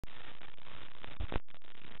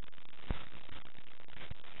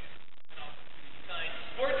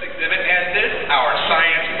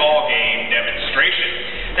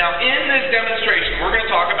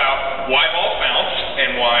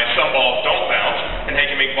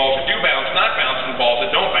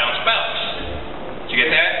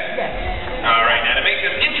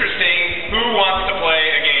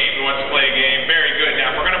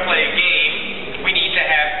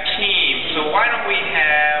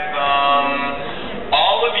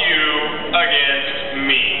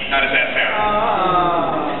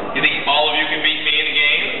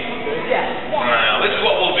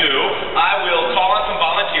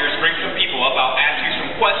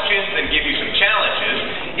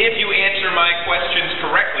If you answer my questions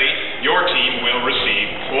correctly, your team will receive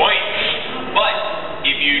points. But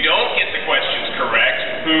if you don't get the questions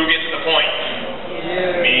correct, who gets the points?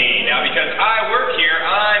 Me. Now, because I work here,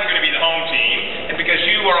 I'm going to be the home team. And because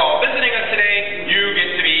you are all visiting us today, you get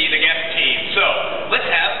to be the guest team. So, let's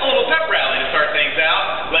have a little pep rally to start things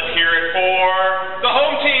out. Let's hear it for the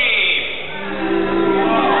home team.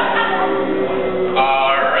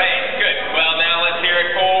 All right, good. Well, now let's hear it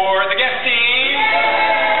for the guest team.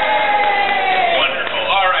 Wonderful.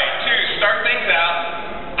 All right, to start things out,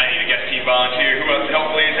 I need a guest team volunteer. Who else to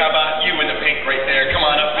help, please? How about you in the pink right there? Come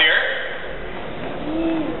on up here.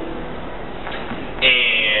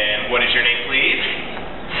 And what is your name, please?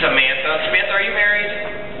 Samantha. Samantha, are you married?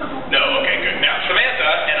 No. Okay, good. Now,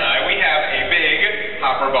 Samantha and I, we have a big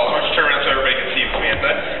hopper ball. Let's turn around so everybody can see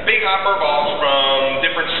Samantha. Big hopper balls from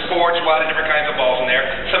different sports, a lot of different kinds of balls in there.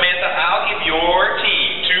 Samantha, I'll give your team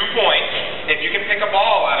 2 points if you can pick a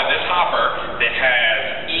ball out of this hopper that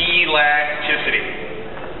has elasticity.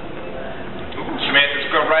 Ooh, Samantha's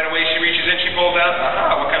going right away. She reaches in, she pulls out.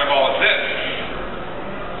 Aha, what kind of ball is this?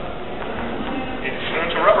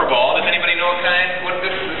 It's a rubber ball. Does anybody know what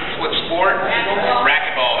this is? What sport?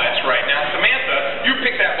 Racquetball, that's right. Now, Samantha, you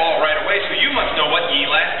picked that ball right away, so you must know what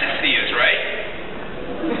elasticity is, right?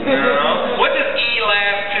 No. What does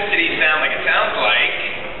elasticity sound like? It sounds like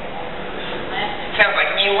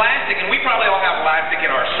elastic, and we probably all have elastic in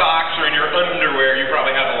our socks or in your underwear. You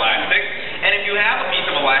probably have elastic. And if you have a piece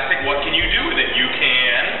of elastic, what can you do with it? You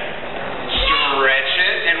can stretch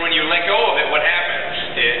it, and when you let go of it, what happens?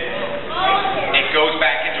 It goes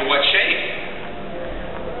back into what shape?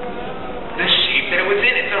 The shape that it was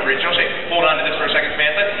in, its original shape. Hold on to this for a second,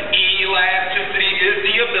 Samantha. Elasticity is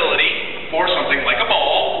the ability for something like a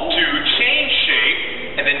ball to change shape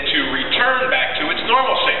and then to return back to its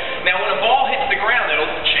normal shape. Now, when a ball hits the ground,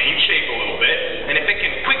 it'll change shape a little bit, and if it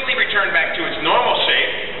can quickly return back to its normal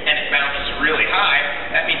shape and it bounces really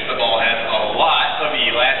high, that means the ball has a lot of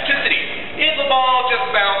elasticity. If a ball just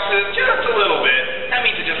bounces just a little bit, that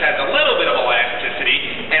means it just has a little bit of elasticity.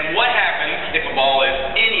 And what happens if a ball is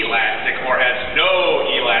inelastic or has no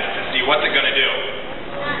elasticity? What's it going to do?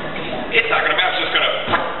 It's not going to bounce. It's just going to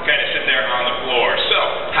kind of sit there on the floor. So,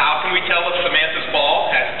 how can we tell if Samantha's ball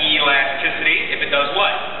has elasticity? If it does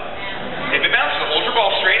what? If it bounces, hold your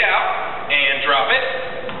ball straight out and drop it.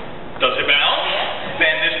 Does it bounce?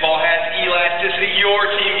 Then this ball has elasticity. Your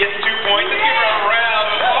team gets 2 points. Let's give her a round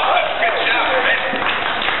of applause. Good job, right?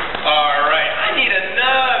 All right. I need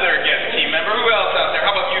another guest team member. Who else out there?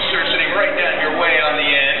 How about you, sir, sitting right down your way on the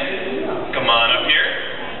end? Come on up here.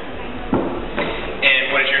 And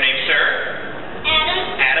what is your name, sir? Adam.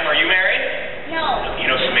 Adam, are you married? No. You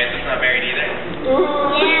know Samantha's not married either?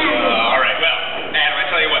 Yeah. All right. Well, Adam, I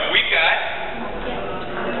tell you what. We've got...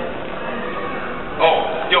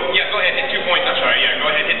 yeah, go ahead. Hit 2 points. I'm sorry. Yeah, go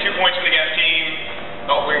ahead. Hit 2 points for the guest team.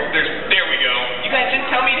 Oh, there we go. You guys didn't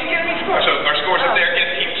tell me to get any scores. So our scores up there.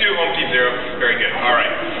 Guest team 2, home team 0. Very good. All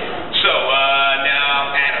right. So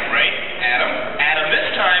now Adam, right? Adam, this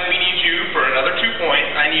time we need you for another 2 points.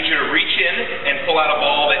 I need you to reach in and pull out a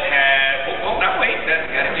ball that has... Oh, no, wait. I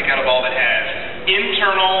got to pick out a ball that has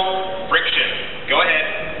internal friction. Go ahead.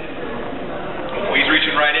 Oh, he's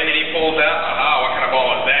reaching right in and he pulls out. Aha, what kind of ball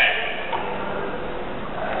is that?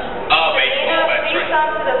 Oh, baseball, that's right. Please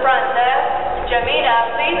come to the front desk. Jamina,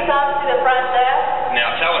 please come to the front desk.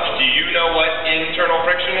 Now tell us, do you know what internal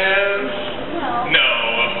friction is? No. No,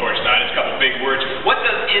 of course not. It's a couple big words. What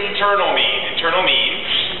does internal mean? Internal means,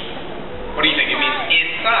 what do you think? It means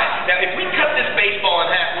inside. Now, if we cut this baseball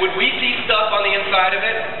in half, would we see stuff on the inside of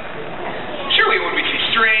it? Sure we would. We'd see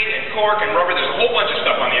string and cork and rubber. There's a whole bunch of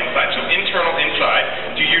stuff on the inside. So internal,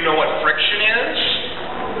 inside. Do you know what friction is?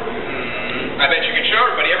 I bet you can show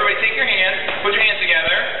everybody. Everybody take your hands, put your hands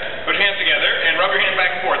together, and rub your hands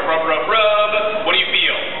back and forth. Rub, rub, rub. What do you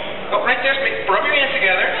feel? Oh, right there. Rub your hands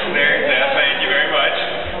together. Thank you very much.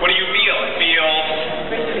 What do you feel? It feels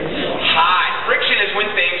hot. Friction is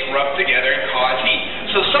when things rub together and cause heat.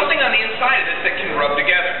 So something on the inside of this that can rub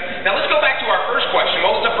together. Now let's go back to our first question.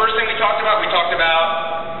 What was the first thing we talked about? We talked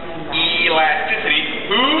about elasticity.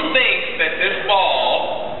 Who thinks that this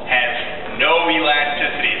ball has no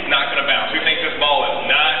elasticity? It's not going to bounce. Who thinks this ball is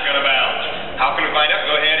not going to bounce? How can we find out?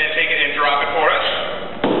 Go ahead and take it and drop it for us.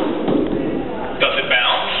 Does it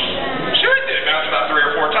bounce? Sure it did. It bounced about 3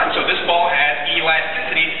 or 4 times. So this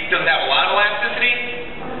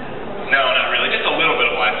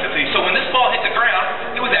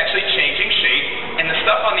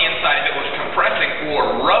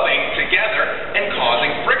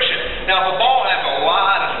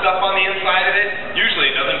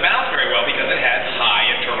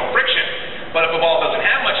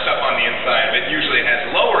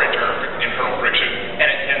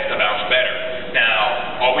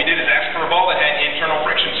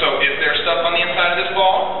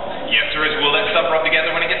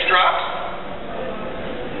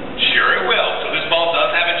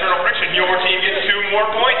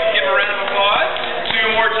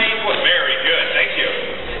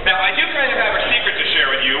kind of have a secret to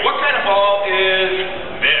share with you. What kind of ball is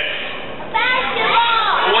this?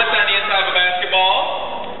 Basketball. What's on the inside of a basketball?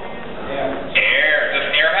 Air. Does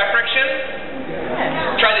air have friction?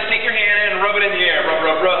 Try to take your hand and rub it in the air. Rub,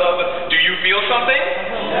 rub, rub. Do you feel something?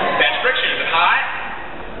 That's friction. Is it hot?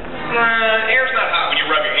 Air's not hot when you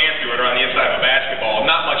rub your hand through it or on the inside of a basketball.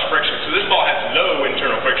 Not much friction. So this ball has low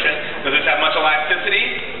internal friction. Does this have much elasticity?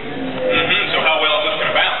 So how well is this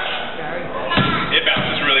going to bounce? It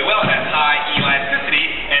bounces really well. It has high elasticity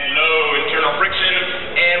and low internal friction.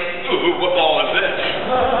 And, ooh, what ball is this?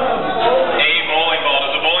 A bowling ball.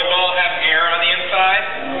 Does a bowling ball have air on the inside?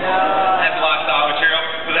 It has a lot of solid material.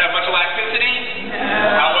 Does it have much elasticity?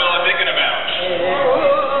 How well is it going to bounce?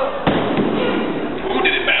 Ooh,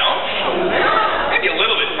 did it bounce? Maybe a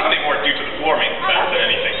little bit. Probably more due to the floor making bounce than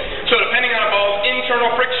anything. So depending on a ball's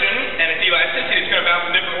internal friction and its elasticity, it's going to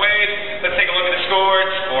bounce in different ways. Let's take a look at the score.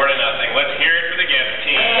 It's 4-0. Let's hear it for the guest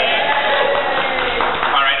team.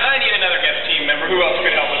 All right, I need another guest team member. Who else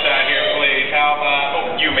could help us out here, please? How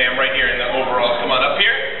about, you ma'am, right here in the overalls. Come on up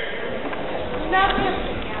here.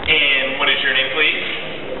 And what is your name, please?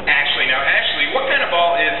 Ashley. Now, Ashley, what kind of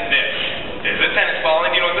ball is this? Is it a tennis ball?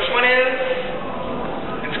 And do you know what this one is?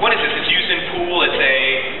 What is this? It's used in pool. It's a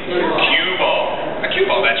cue ball. A cue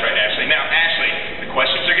ball, that's right, Ashley. Now, Ashley, the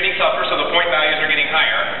questions are getting tougher, so the point values are getting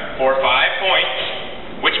higher. For 5 points,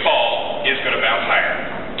 which ball is going to bounce higher?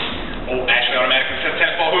 Oh, Ashley automatically says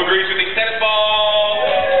tennis ball. Who agrees? Who thinks tennis ball?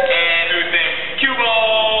 And who thinks cue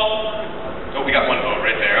ball? Oh, we got one vote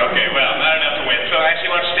right there. Okay, well, not enough to win. So, Ashley,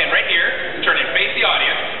 why don't you stand right here, turn and face the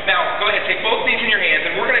audience. Now, go ahead, take both these in your hands,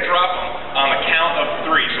 and we're going to drop them on a count of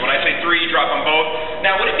 3. So when I say 3, drop them both.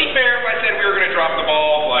 Now, would it be fair if I said we were going to drop the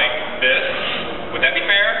ball like this? Would that be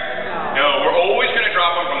fair? No, we're always going to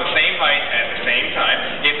drop them from the same height at the same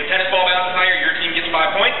time. If the tennis ball bounces higher, your team gets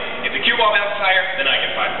 5 points. If the cue ball bounces higher, then I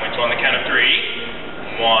get 5 points. So on the count of 3,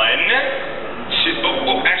 1,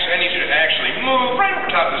 2, actually, I need you to actually move right over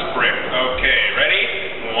top of this brick. Okay, ready?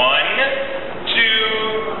 1,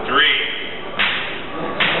 2, 3.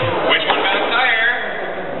 Which one bounced higher?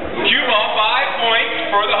 Cue ball, 5 points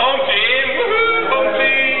for the home team. Woohoo, home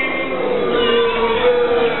team.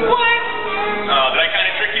 What? Oh, did I kind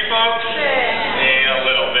of trick you folks? Yeah, a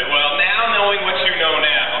little bit. Well, now knowing what you know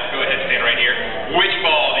now, go ahead, stand right here. Which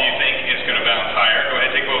ball do you think is going to bounce higher? Go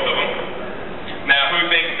ahead, take both of them. Now, who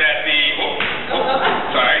thinks that the...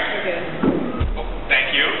 sorry.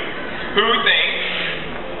 Thank you. Who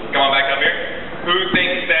thinks... Come on back up here. Who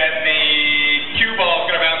thinks that the cue ball is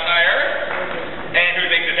going to bounce higher? And who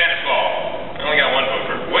thinks the tennis ball? I only got one vote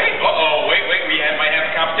for... Wait, wait. We might have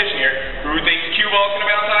a competition here. Who thinks cue ball is going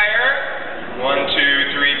to bounce higher? 1,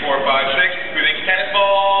 2, 3, 4, 5, 6. Who thinks tennis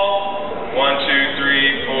ball? 1, 2,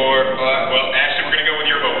 3, 4, 5. Well, Ashley, we're going to go with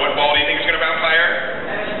your vote. What ball do you think is going to bounce higher?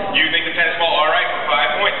 You think the tennis ball? All right, for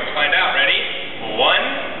 5 points. Let's find out. Ready?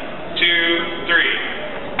 1, 2,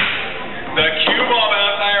 3. The cue ball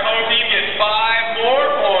bounced higher. Home team gets 5 more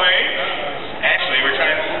points. Ashley, we're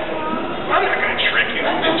trying to... I'm not going to trick you.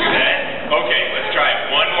 I'm going to do that. Okay, let's try it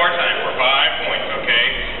one more time for 5 points, okay?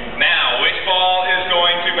 Now, which ball is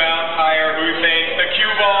going to bounce higher? Who thinks the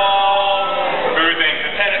cue ball? Who thinks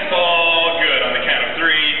the tennis ball? Good. On the count of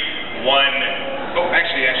 3, 1. Oh,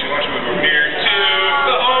 actually, why don't you move over here? 2.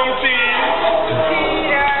 The home team.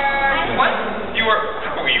 What? You were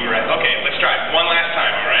right. Okay, let's try it one last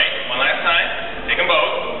time, all right? One last time. Take them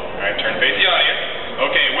both. All right, turn face the audience.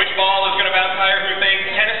 Okay, which ball is going to bounce higher? Who thinks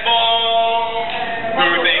tennis ball? Who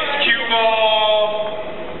thinks cue ball?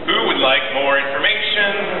 Who would like more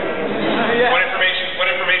information? What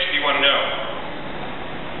information do you want to know?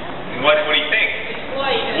 What do you think?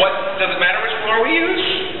 What does it matter which floor we use?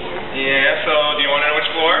 Yeah, so do you want to know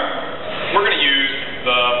which floor? We're going to use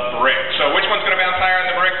the brick. So which one's going to bounce higher on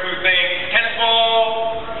the brick? Who thinks tennis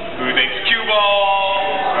ball? Who thinks cue ball?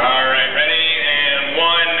 All right, ready? And 1,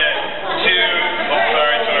 2,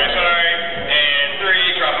 sorry. And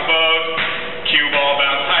 3, drop them both. Cue ball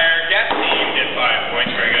bounce higher. Guest team gets 5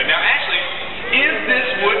 points. Very good. Now, Ashley, is this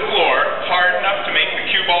wood floor hard enough to make the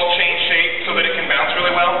cue ball change shape so that it can bounce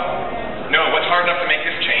really well? No, what's hard enough to make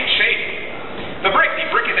this change shape? The brick. The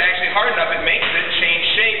brick is actually hard enough. It makes it change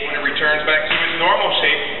shape when it returns back to its normal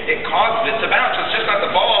shape. It causes it to bounce. So it's just not the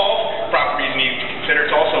ball properties you need to consider.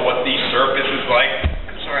 It's also what the surface is like.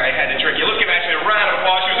 Sorry, I had to trick you. Let's give Ashley a round of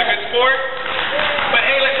applause. She was a good sport. But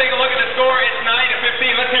hey, let's take a look at the score. It's 9-15.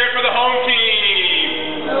 Let's hear it for the home team.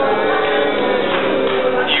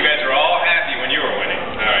 You guys are all happy when you were winning.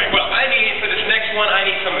 All right. Well, for this next one, I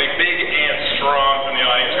need somebody big and strong from the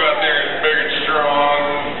audience. Who out there is big and strong?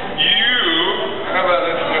 How about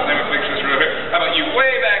this? Let me fix this real quick. How about you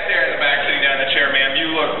way back there in the back, sitting down in the chair, ma'am?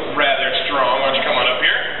 You look rather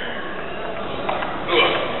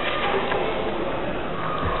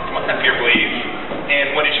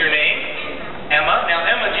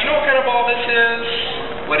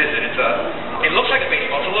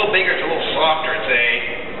little bigger, it's a little softer. It's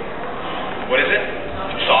a, what is it?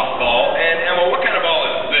 It's a softball. And Emma, what kind of ball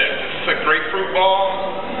is this? Is this a grapefruit ball?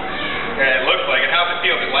 Yeah, it looks like it. How's it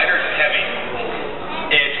feel? Is it lighter or is it heavy?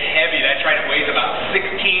 It's heavy. That's right. It weighs about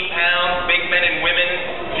 16 pounds. Big men and women.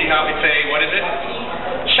 See how it's a, what is it?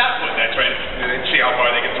 Shot put. That's right. See how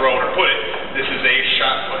far they can throw it or put it. This is a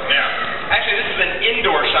shot put. Now, actually, this is an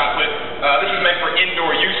indoor shot put. This is meant for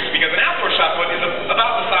indoor uses because an outdoor shot put is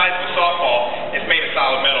about the size of a softball. It's made of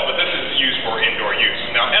solid metal, but this is used for indoor use.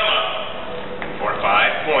 Now, Emma, for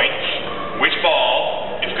 5 points, which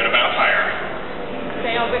ball is going to bounce higher?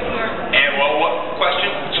 Stay over here. And what question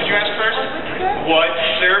should you ask first? What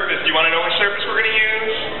surface? Do you want to know which surface we're going to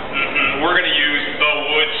use? We're going to use the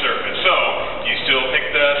wood surface. So, do you still pick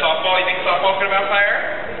the softball? You think the softball's going to bounce higher?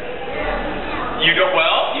 You don't?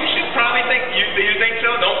 Well, you should probably think. You think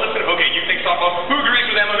so? Don't listen. Okay, you think softball. Who agrees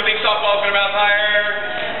with Emma? Who thinks softball's going to bounce higher?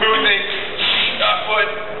 Who thinks shot put?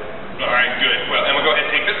 All right, good. Well, Emma, go ahead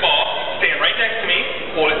and take this ball. Stand right next to me.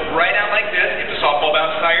 Hold it right out like this. If the softball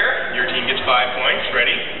bounces higher, your team gets 5 points.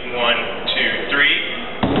 Ready? 1, 2,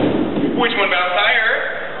 3. Which one bounced higher?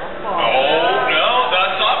 Oh, no. The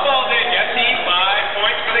softball did. Guest team, 5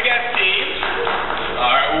 points for the guest team.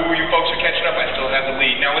 All right. Ooh, you folks are catching up. I still have the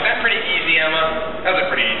lead. Now, was that pretty easy, Emma? That was a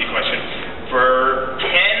pretty easy question. For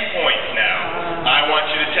 10 points now, I want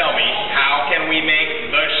you to tell me, how can we make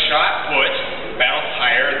the shot put bounce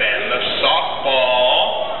higher than the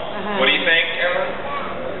softball? What do you think, Emma?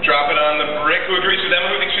 Drop it on the brick. Who agrees with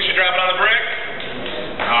Emma? Who thinks we should drop it on the brick?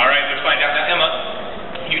 All right, let's find out. Now, Emma,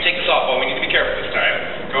 you take the softball. We need to be careful this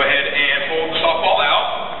time. Go ahead and hold the softball out.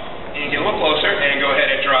 And get a little closer and go ahead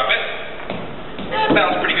and drop it. It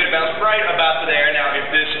bounced pretty good. It bounced right about there. Now,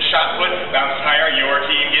 if this shot put bounces higher, your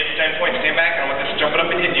team gets 10 points. Stand back. I don't want this jumping up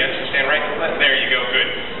and hitting you. So stand right there. You go. Good.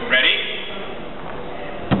 Ready?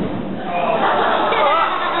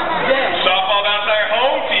 Softball bounce higher.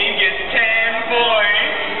 Home team gets 10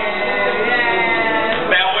 points.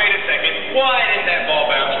 Now, wait a second. Why didn't that ball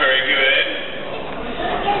bounce very good?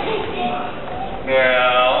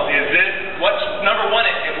 Well, is it, what's number one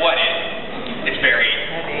at what end? It's very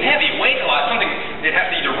heavy. It weighs a lot. Something that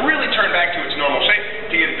has to either really turn back to its normal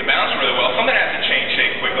shape to get it to bounce really well. Something has to change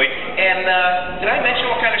shape quickly. And did I mention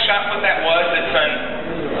what kind of shot put that was? It's an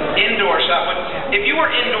indoor shot put. If you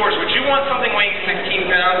were indoors, would you want something weighing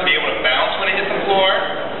 16 pounds to be able to bounce when it hits the floor?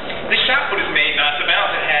 This shot put is made not to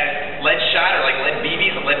bounce. It has lead shot or like lead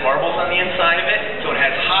BBs and lead marbles on the inside of it. So it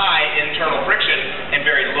has high internal friction and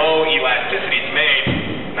very low elasticity. It's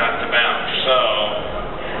made not to bounce. So,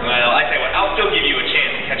 well, I tell you what, I'll still give you a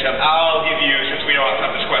chance to catch up. I'll give you, since we know how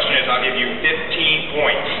tough this question is, I'll give you 15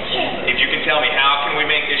 points. If you can tell me how can we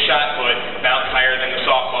make this shot put bounce higher than the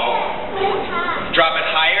softball? Drop it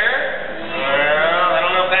higher? Well, I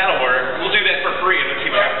don't know if that'll work. We'll do that for free and let's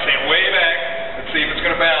see what happens. Stand way back. Let's see if it's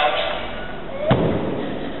going to bounce.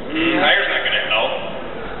 Higher's not going to help.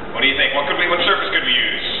 What do you think? What surface could we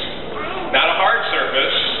use? Not a hard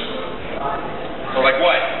surface. Or like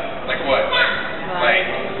what? Like what?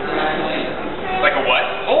 Like a what?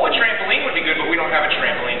 Oh, a trampoline would be good, but we don't have a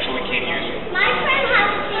trampoline, so we can't use it. My friend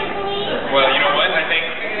has a trampoline. Well, you know what? I think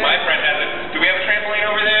my friend has it. Do we have a trampoline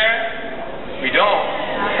over there? We don't.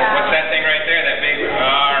 What's that thing right there? That big.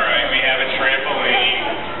 All right, we have a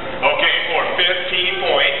trampoline. Okay, for 15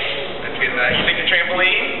 points. Let's get that. You think a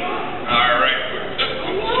trampoline? All right.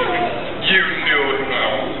 You knew it.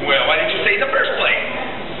 Oh, well, why didn't you say it in the first place?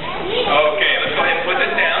 Okay, let's go ahead and put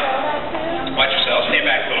this down. Watch yourself. Stay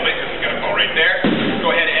back a little bit because it's going to fall right there.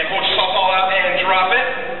 Go ahead and hold your softball out and drop it.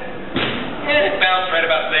 And it bounced right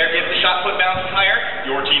about there. If the shot put bounces higher,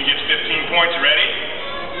 your team gets 15 points. You ready?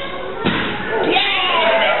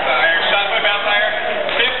 Bounce higher. Shot put bounce higher.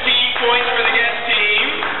 15 points for the guest team.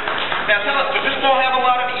 Now tell us, does this ball have a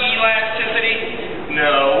lot of elasticity?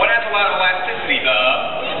 No. What has a lot of elasticity?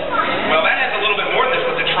 Well, that has a little bit more than this,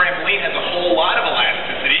 but the trampoline has a whole lot of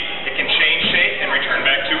elasticity. It can change shape and return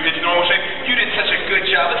back to its normal shape. You did such a good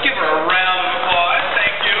job. Let's give her a round of applause.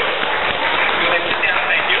 Thank you. Go ahead and sit down.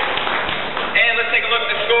 Thank you. And let's take a look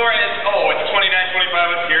at the score. It's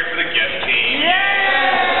 29-25. Let's hear it for the guest team. Yeah.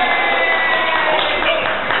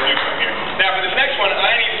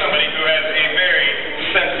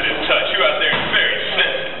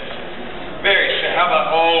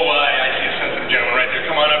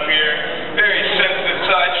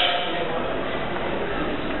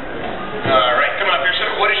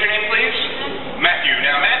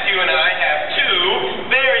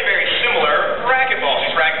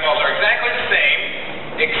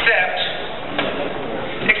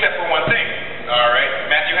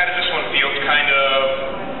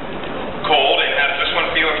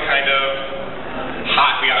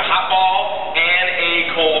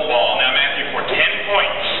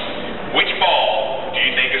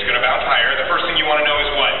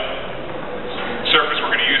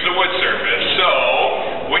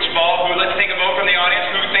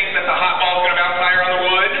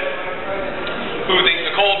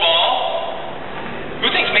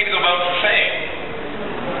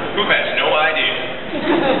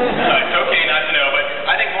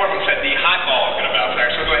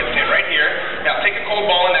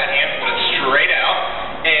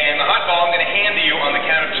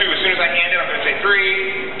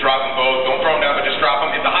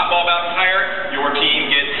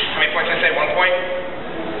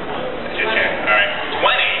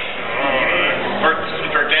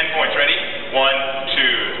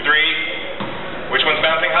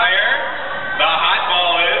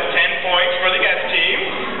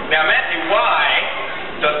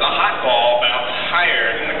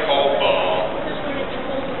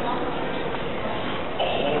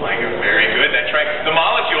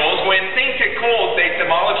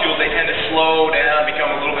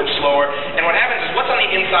 slower. And what happens is, what's on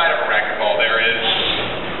the inside of a racquetball? There is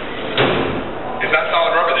not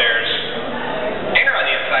solid rubber. There's air on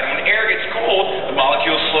the inside. And when air gets cold, the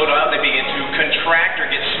molecules slow down. They begin to contract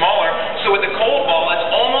or get smaller. So with the cold ball, it's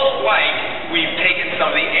almost like we've taken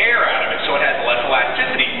some of the air out of it, so it has less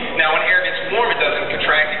elasticity. Now, when air gets warm, it doesn't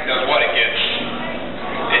contract. It does what? It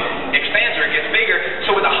expands or it gets bigger.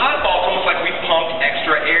 So with a hot ball, it's almost like we pumped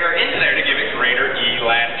extra air into there to give it greater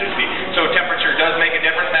elasticity. So temperature does make a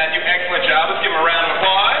difference. Matthew, excellent job. Let's give him a round of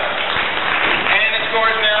applause. And the score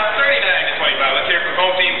is now 39-25. Let's hear it from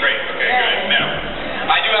home team. Great. Okay, good. Now,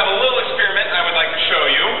 I do have a little experiment I would like to show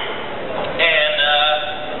you. And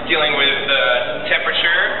dealing with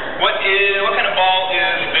temperature. What kind of ball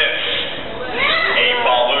is this? A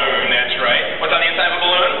balloon, that's right. What's on the inside of a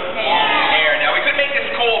balloon? Air. Now, we could make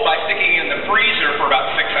this cold by sticking it in the freezer for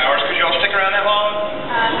about 6 hours. Could you all stick around that long?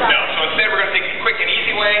 No. So instead, we're going to take a quick and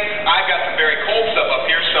easy way. I've got some very cold stuff up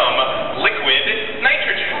here, some liquid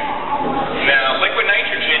nitrogen. Now, liquid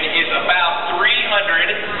nitrogen is about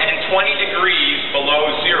 320 degrees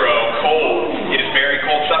below zero cold. It is very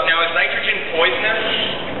cold stuff. Now, is nitrogen poisonous?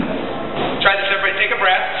 Try this, everybody. Take a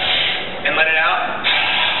breath and let it out.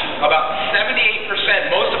 About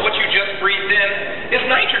 78%, most of what you just breathed in, is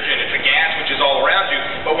nitrogen. It's a gas which is all around you,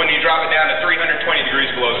 but when you drop it down to 320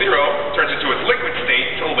 degrees below zero, it turns into its liquid state.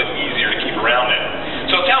 It's a little bit easier to keep around it.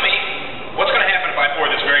 So tell me, what's going to happen if I pour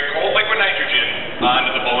this very cold liquid nitrogen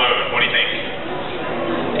onto the balloon? What do you think?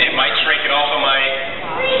 It might shrink. It also might,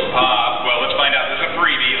 well, let's find out. This is a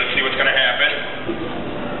freebie. Let's see what's going to happen.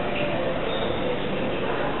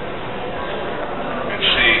 Let's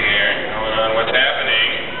see here. Going on, what's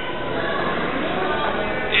happening?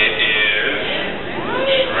 It is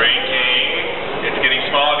shrinking. It's getting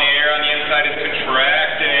smaller. The air on the inside is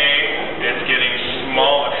contracting. It's getting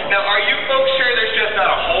smaller. Now, are you folks sure there's just not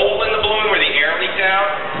a hole in the balloon where the air leaked out?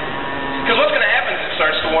 Because what's going to happen is it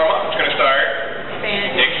starts to warm up. It's going to start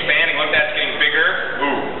expanding. Look, that's getting bigger.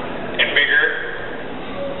 Ooh, and bigger.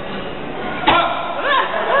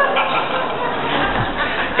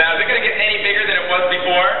 Now, is it going to get any bigger than it was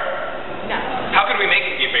before? No. How could we make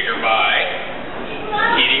it get bigger? By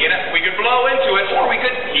heating it up. We could blow into it, or we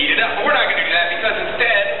could heat it up. But we're not going to do that because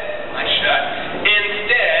instead,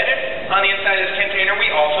 on the inside of this container, we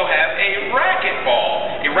also have a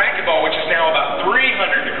racquetball. A racquetball which is now about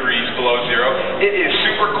 300 degrees below zero. It is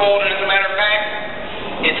super cold, and as a matter of fact,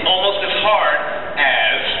 it's almost as hard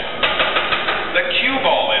as the cue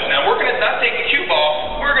ball is. Now, we're going to not take the cue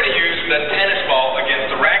ball. We're going to use the tennis ball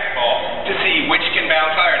against the racquetball to see which can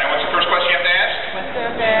bounce higher. Now, what's the first question you have to ask? What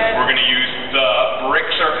surface? We're going to use the brick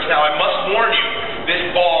surface. Now, I must warn you, this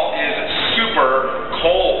ball is super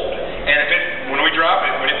cold. And when we drop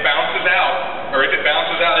it, when it bounces out, or if it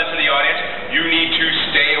bounces out into the audience, you need to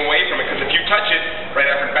stay away from it. Because if you touch it right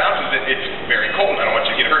after it bounces, it's very cold. I don't want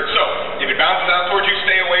you to get hurt. So, if it bounces out towards you,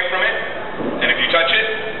 stay away from it. And if you touch it,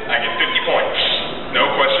 I get 50 points. No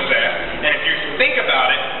questions asked. And if you think about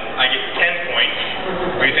it, I get 10 points.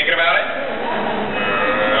 Are you thinking about it?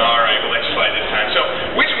 All right, we'll let you slide this time. So,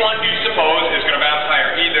 which one do you suppose is going to bounce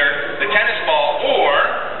higher? Either the tennis ball or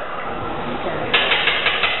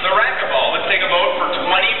the racquetball. Let's take a vote for 20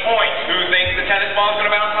 points. Who thinks the tennis ball is going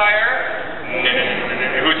to bounce higher?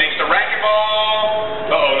 No. Who thinks the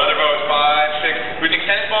racquetball? Uh-oh, another vote. 5, 6. Who thinks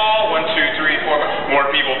tennis ball? 1, 2, 3, 4. 5.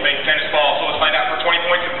 More people think tennis ball. So let's find out for 20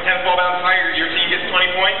 points. If the tennis ball bounces higher, your team gets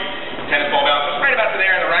 20 points. The tennis ball bounces right about to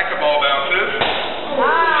there, and the racquetball bounces.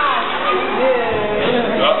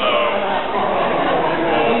 Uh-oh.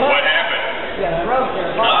 What happened?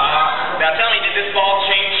 Now tell me, did this ball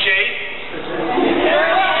change shape?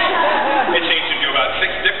 It changed into about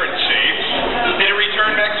 6 different shapes. Did it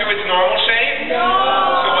return back to its normal shape? No.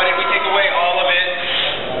 So why did we take away all of its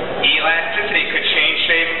elasticity? Could change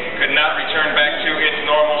shape, could not return back to its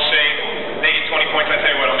normal shape. They get 20 points. I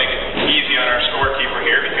tell you what, I'll make it easy on our scorekeeper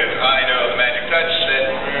here because I know the magic touch at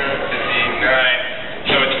 59.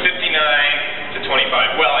 So it's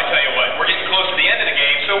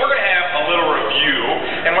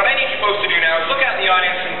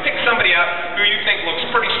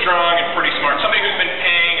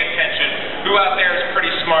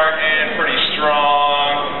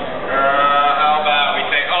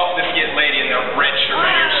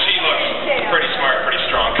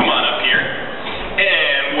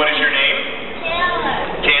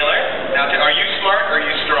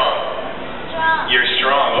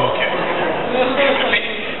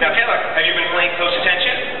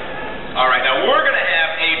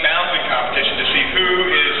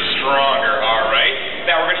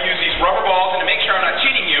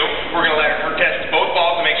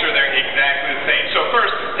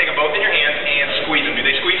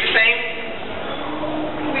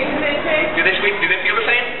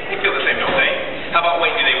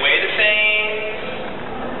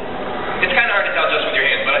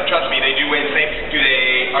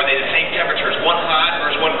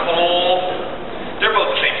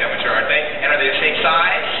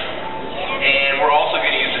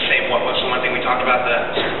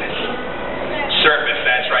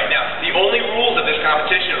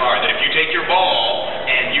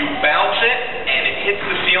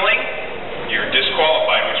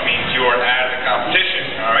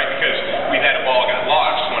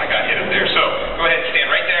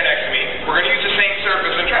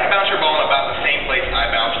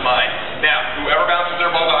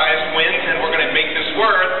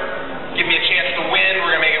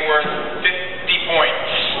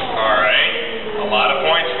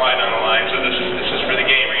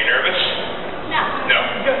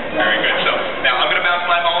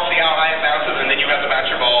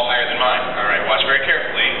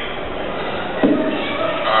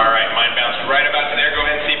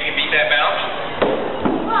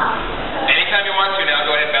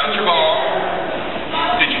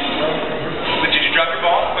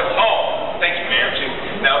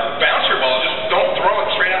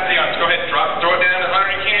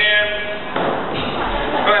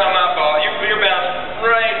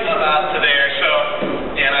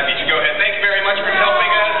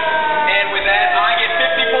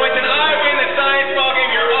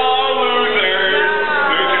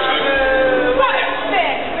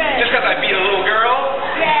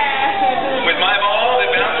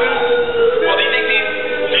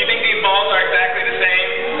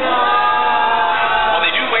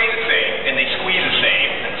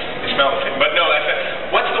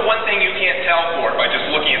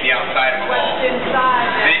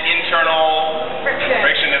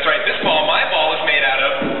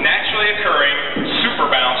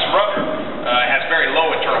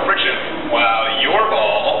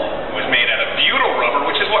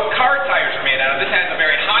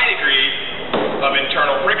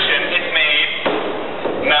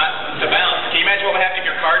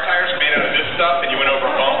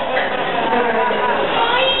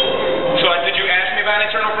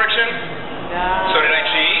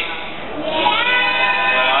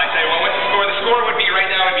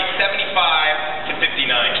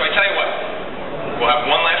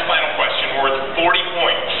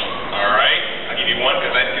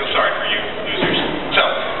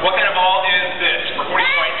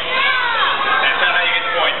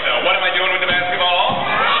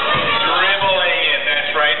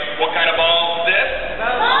What kind of ball is this?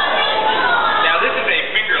 Now this is a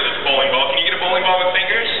fingerless bowling ball. Can you get a bowling ball with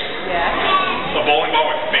fingers? Yeah. A bowling ball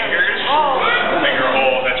with fingers? Finger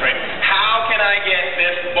holes, that's right. How can I get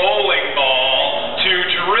this bowling ball to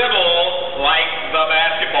dribble like the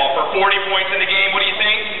basketball? For 40 points in the game, what